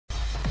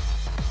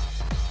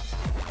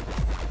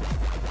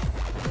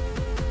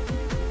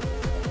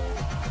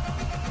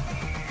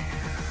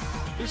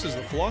This is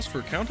the Philosopher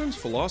Accountant's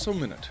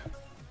Philosominute.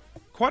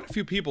 Quite a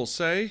few people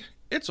say,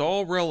 it's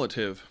all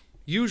relative,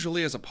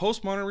 usually as a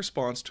postmodern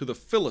response to the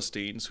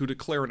Philistines who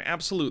declare an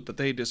absolute that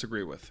they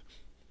disagree with.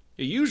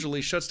 It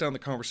usually shuts down the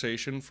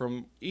conversation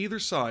from either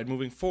side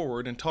moving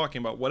forward and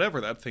talking about whatever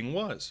that thing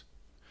was.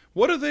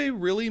 What do they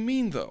really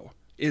mean, though?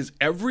 Is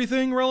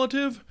everything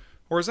relative?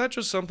 Or is that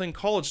just something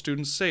college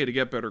students say to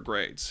get better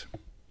grades?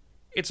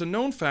 It's a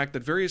known fact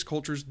that various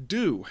cultures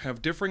do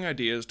have differing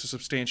ideas to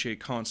substantiate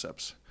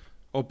concepts.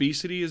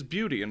 Obesity is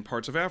beauty in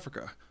parts of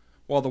Africa,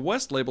 while the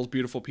West labels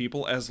beautiful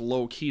people as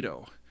low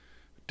keto.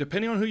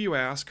 Depending on who you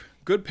ask,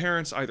 good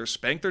parents either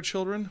spank their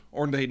children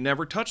or they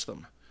never touch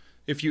them.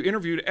 If you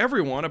interviewed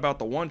everyone about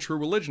the one true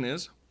religion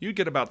is, you'd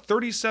get about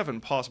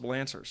 37 possible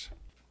answers.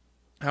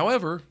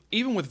 However,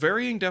 even with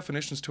varying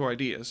definitions to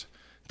ideas,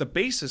 the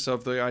basis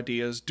of the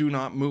ideas do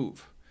not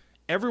move.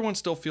 Everyone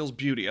still feels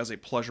beauty as a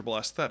pleasurable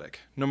aesthetic,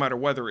 no matter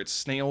whether it's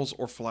snails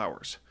or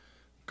flowers.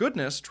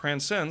 Goodness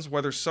transcends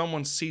whether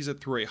someone sees it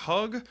through a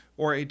hug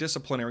or a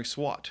disciplinary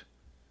swat.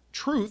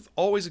 Truth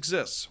always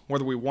exists,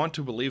 whether we want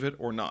to believe it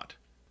or not.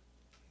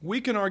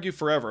 We can argue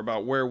forever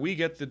about where we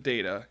get the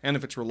data and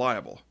if it's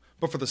reliable,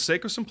 but for the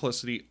sake of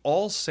simplicity,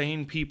 all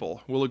sane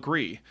people will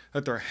agree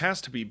that there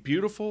has to be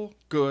beautiful,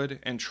 good,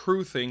 and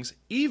true things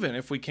even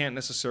if we can't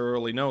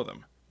necessarily know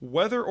them.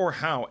 Whether or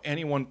how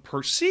anyone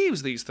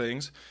perceives these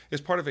things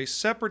is part of a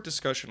separate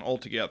discussion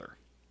altogether.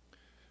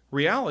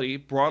 Reality,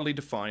 broadly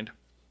defined,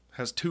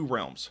 has two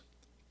realms,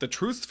 the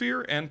truth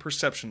sphere and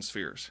perception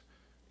spheres.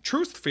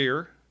 Truth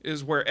sphere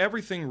is where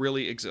everything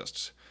really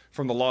exists,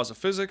 from the laws of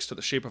physics to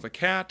the shape of a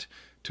cat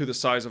to the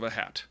size of a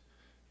hat.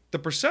 The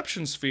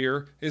perception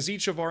sphere is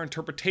each of our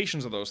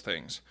interpretations of those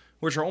things,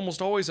 which are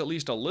almost always at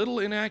least a little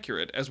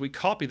inaccurate as we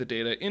copy the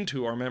data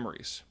into our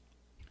memories.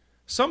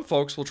 Some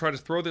folks will try to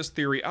throw this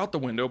theory out the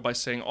window by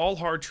saying all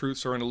hard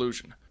truths are an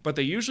illusion, but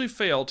they usually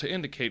fail to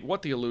indicate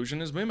what the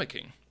illusion is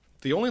mimicking.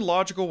 The only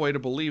logical way to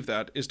believe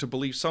that is to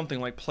believe something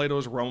like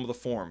Plato's realm of the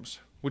forms,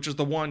 which is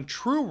the one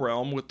true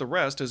realm with the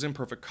rest as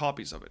imperfect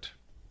copies of it.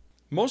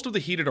 Most of the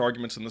heated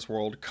arguments in this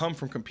world come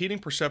from competing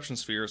perception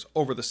spheres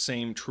over the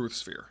same truth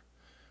sphere.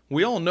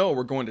 We all know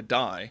we're going to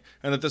die,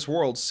 and that this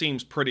world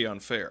seems pretty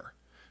unfair.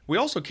 We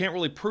also can't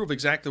really prove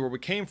exactly where we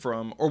came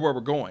from or where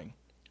we're going.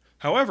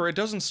 However, it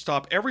doesn't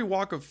stop every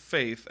walk of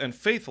faith and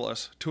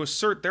faithless to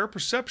assert their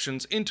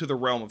perceptions into the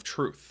realm of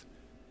truth.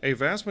 A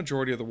vast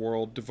majority of the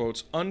world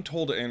devotes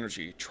untold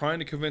energy trying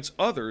to convince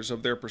others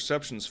of their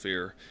perception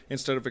sphere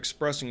instead of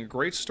expressing a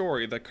great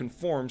story that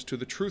conforms to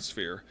the truth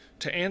sphere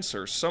to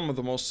answer some of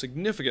the most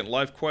significant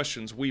life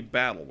questions we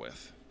battle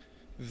with.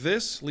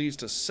 This leads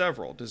to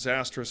several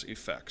disastrous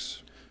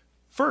effects.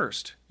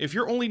 First, if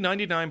you're only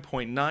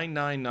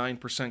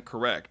 99.999%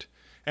 correct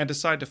and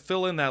decide to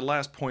fill in that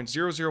last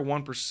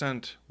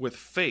 0.001% with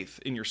faith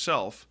in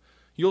yourself,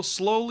 you'll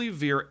slowly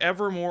veer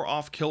ever more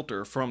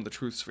off-kilter from the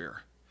truth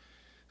sphere.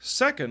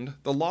 Second,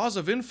 the laws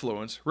of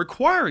influence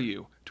require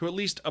you to at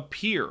least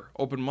appear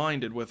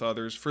open-minded with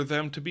others for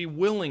them to be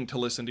willing to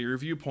listen to your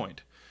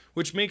viewpoint,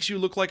 which makes you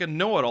look like a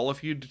know-it-all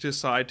if you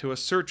decide to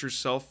assert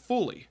yourself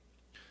fully.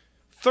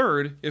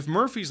 Third, if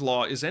Murphy's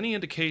Law is any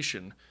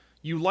indication,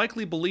 you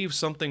likely believe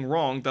something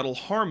wrong that'll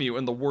harm you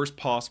in the worst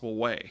possible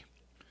way.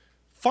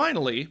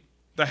 Finally,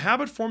 the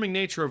habit-forming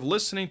nature of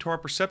listening to our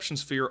perception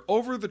sphere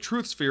over the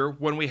truth sphere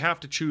when we have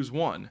to choose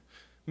one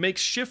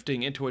makes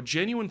shifting into a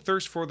genuine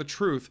thirst for the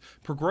truth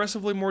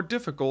progressively more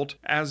difficult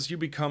as you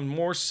become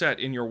more set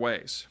in your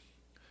ways.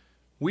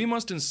 We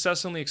must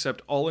incessantly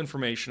accept all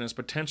information as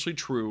potentially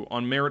true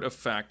on merit of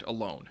fact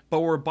alone,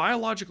 but we're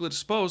biologically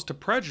disposed to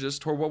prejudice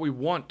toward what we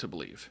want to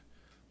believe.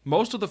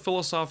 Most of the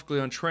philosophically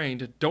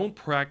untrained don't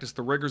practice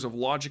the rigors of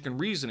logic and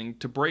reasoning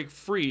to break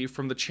free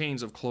from the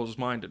chains of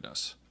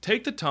closed-mindedness.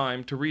 Take the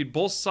time to read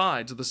both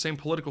sides of the same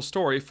political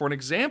story for an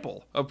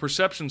example of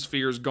perception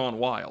spheres gone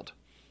wild.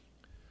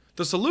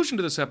 The solution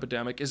to this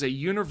epidemic is a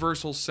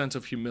universal sense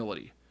of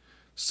humility.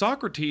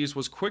 Socrates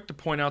was quick to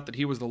point out that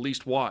he was the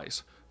least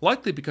wise,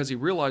 likely because he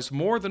realized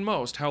more than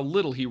most how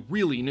little he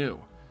really knew.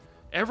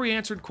 Every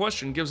answered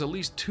question gives at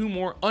least two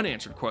more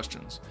unanswered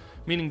questions,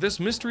 meaning this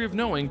mystery of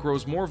knowing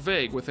grows more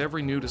vague with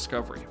every new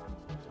discovery.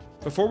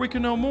 Before we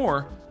can know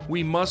more,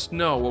 we must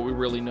know what we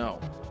really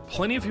know.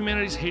 Plenty of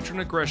humanity's hatred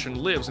and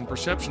aggression lives in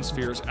perception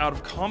spheres out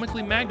of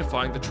comically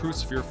magnifying the truth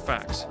sphere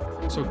facts.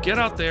 So get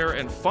out there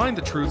and find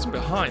the truths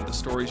behind the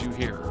stories you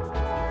hear.